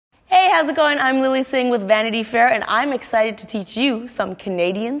how's it going? I'm Lilly Singh with Vanity Fair, and I'm excited to teach you some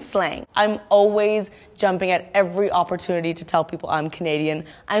Canadian slang. I'm always jumping at every opportunity to tell people I'm Canadian.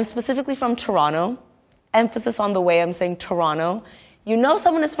 I'm specifically from Toronto. Emphasis on the way I'm saying Toronto. You know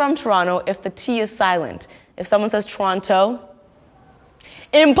someone is from Toronto if the T is silent. If someone says Toronto,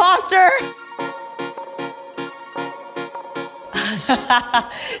 imposter!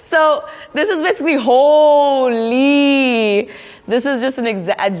 So this is basically holy. This is just an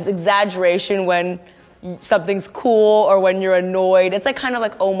exaggeration when something's cool or when you're annoyed. It's like kind of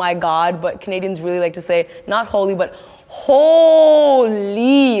like, oh my God, but Canadians really like to say, not holy, but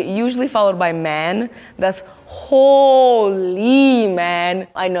holy, usually followed by man. That's holy, man.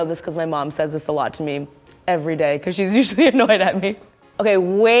 I know this because my mom says this a lot to me every day because she's usually annoyed at me. Okay,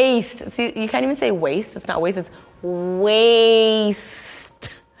 waste. See, you can't even say waste. It's not waste, it's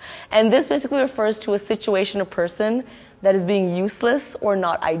waste. And this basically refers to a situation or person that is being useless or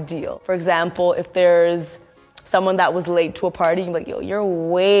not ideal. For example, if there's someone that was late to a party, you're like, yo, you're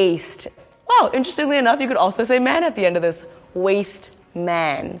waste. Wow, interestingly enough, you could also say man at the end of this. Waste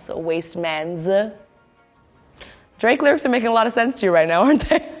man. So waste man's. Drake lyrics are making a lot of sense to you right now, aren't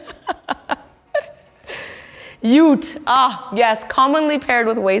they? Youth, yes, commonly paired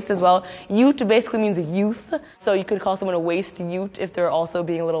with waste as well. Youth basically means youth. So you could call someone a waste youth if they're also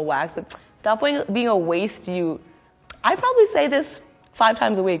being a little waxed. Like, stop being a waste youth. I probably say this 5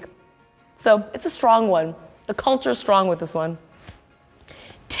 times a week. So it's a strong one. The culture is strong with this one.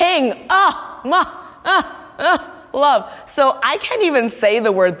 Ting, love. So I can't even say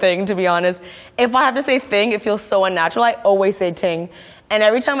the word thing, to be honest. If I have to say thing, it feels so unnatural. I always say ting. And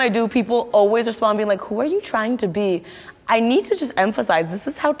every time I do, people always respond being like, who are you trying to be? I need to just emphasize, this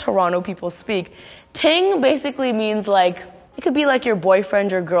is how Toronto people speak. Ting basically means like, it could be like your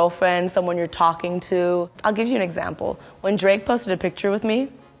boyfriend, your girlfriend, someone you're talking to. I'll give you an example. When Drake posted a picture with me,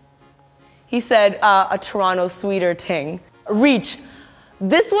 he said, a Toronto sweeter ting. Reach.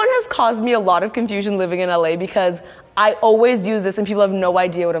 This one has caused me a lot of confusion living in LA because I always use this and people have no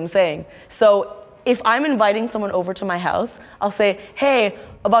idea what I'm saying. So if I'm inviting someone over to my house, I'll say, hey,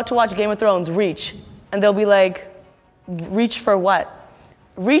 about to watch Game of Thrones, reach. And they'll be like, reach for what?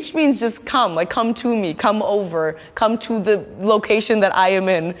 Reach means just come, like come to me, come over, come to the location that I am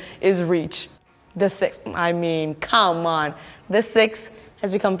in is reach. The 6, I mean, come on. The 6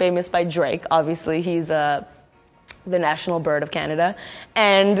 has become famous by Drake. Obviously, he's the national bird of Canada.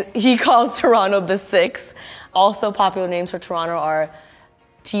 And he calls Toronto the 6. Also popular names for Toronto are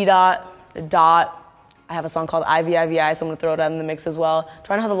T-Dot, Dot. I have a song called IVIVI, so I'm gonna throw that in the mix as well.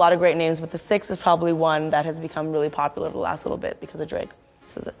 Toronto has a lot of great names, but the 6 is probably one that has become really popular over the last little bit because of Drake.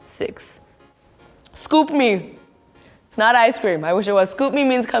 This is the 6. Scoop me. It's not ice cream. I wish it was. Scoop me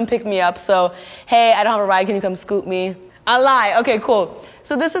means come pick me up. So, hey, I don't have a ride. Can you come scoop me? I lie. Okay, cool.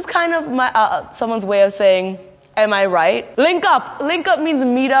 So this is kind of my someone's way of saying, am I right? Link up. Link up means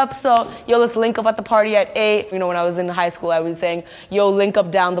meet up. So, yo, let's link up at the party at 8. You know, when I was in high school, I was saying, yo, link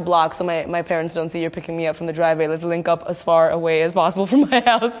up down the block so my parents don't see you're picking me up from the driveway. Let's link up as far away as possible from my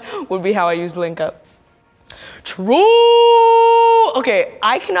house would be how I used link up. True. Okay,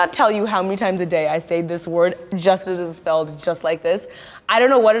 I cannot tell you how many times a day I say this word just as it's spelled just like this. I don't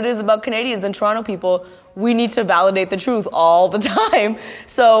know what it is about Canadians and Toronto people. We need to validate the truth all the time.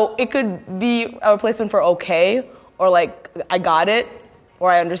 So it could be a replacement for okay, or like, I got it,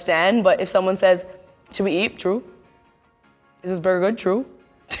 or I understand. But if someone says, should we eat? True. Is this burger good? True.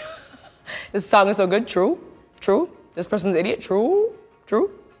 This song is so good? True. True. This person's an idiot? True.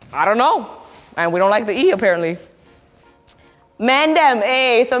 True. I don't know. And we don't like the E, apparently. Mandem,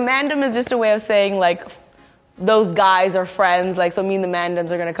 hey. So mandem is just a way of saying, like, those guys are friends. Like, so me and the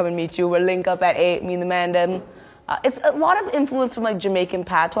mandems are going to come and meet you. We'll link up at 8, me and the mandem. It's a lot of influence from, like, Jamaican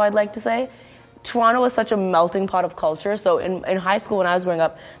patois, I'd like to say. Toronto is such a melting pot of culture. So in high school when I was growing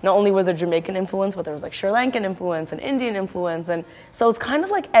up, not only was there Jamaican influence, but there was, like, Sri Lankan influence and Indian influence. And so it's kind of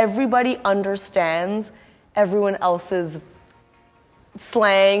like everybody understands everyone else's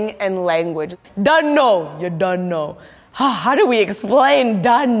slang and language. Done know. You done know. How do we explain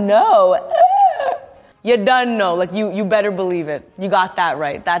done know? You done know. Like, you better believe it. You got that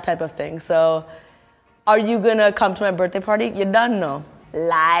right. That type of thing. So, are you gonna come to my birthday party? You done know.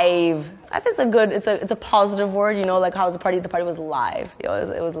 Live. I think it's a positive word, you know, like how was the party? The party was live. It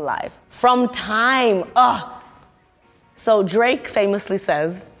was live. From time. So Drake famously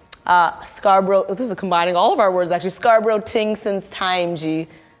says, Scarborough, this is combining all of our words actually, Scarborough ting since time, G.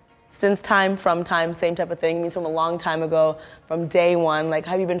 Since time, from time, same type of thing. Means from a long time ago, from day one. Like,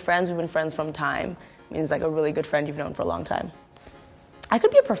 have you been friends? We've been friends from time. Means like a really good friend you've known for a long time. I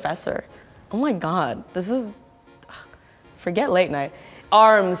could be a professor. Oh my God, this is, forget late night.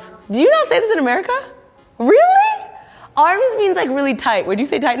 Arms. Do you not say this in America? Really? Arms means like really tight. Would you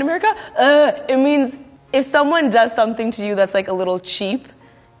say tight in America? It means if someone does something to you that's like a little cheap,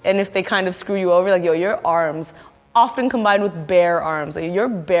 and if they kind of screw you over, like, yo, your arms, often combined with bare arms. Like, your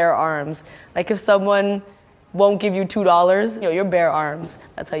bare arms. Like if someone won't give you $2, yo, your bare arms.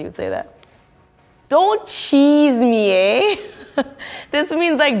 That's how you'd say that. Don't cheese me, eh? This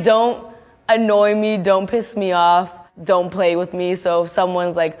means like don't annoy me, don't piss me off, don't play with me. So if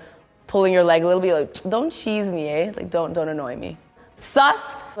someone's like pulling your leg a little bit, like, don't cheese me, eh? Like don't annoy me.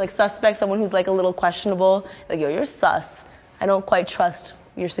 Sus, like suspect, someone who's like a little questionable. Like, yo, you're sus. I don't quite trust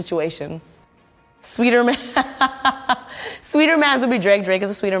your situation. Sweeter man. Sweeter mans would be Drake. Drake is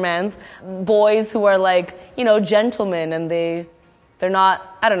a sweeter mans. Boys who are like, you know, gentlemen, and they're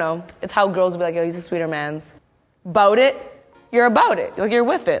not, I don't know. It's how girls would be like, yo, he's a sweeter mans. Bout it, you're about it. Like, you're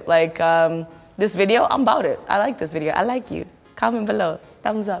with it. Like, this video, I'm about it. I like this video. I like you. Comment below.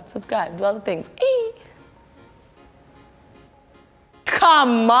 Thumbs up. Subscribe. Do all the things. Eee.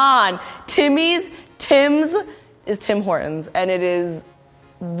 Come on. Tim's is Tim Hortons, and it is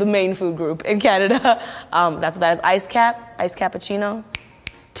the main food group in Canada. That is iced cappuccino.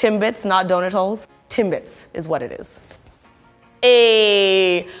 Timbits, not donut holes. Timbits is what it is.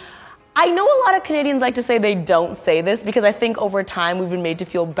 I know a lot of Canadians like to say they don't say this because I think over time we've been made to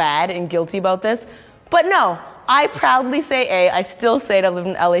feel bad and guilty about this. But no, I proudly say I still say it. I've lived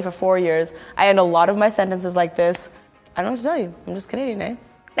in LA for 4 years. I end a lot of my sentences like this. I don't know what to tell you. I'm just Canadian, eh?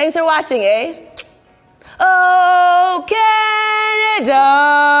 Thanks for watching, eh? Oh,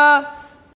 Canada!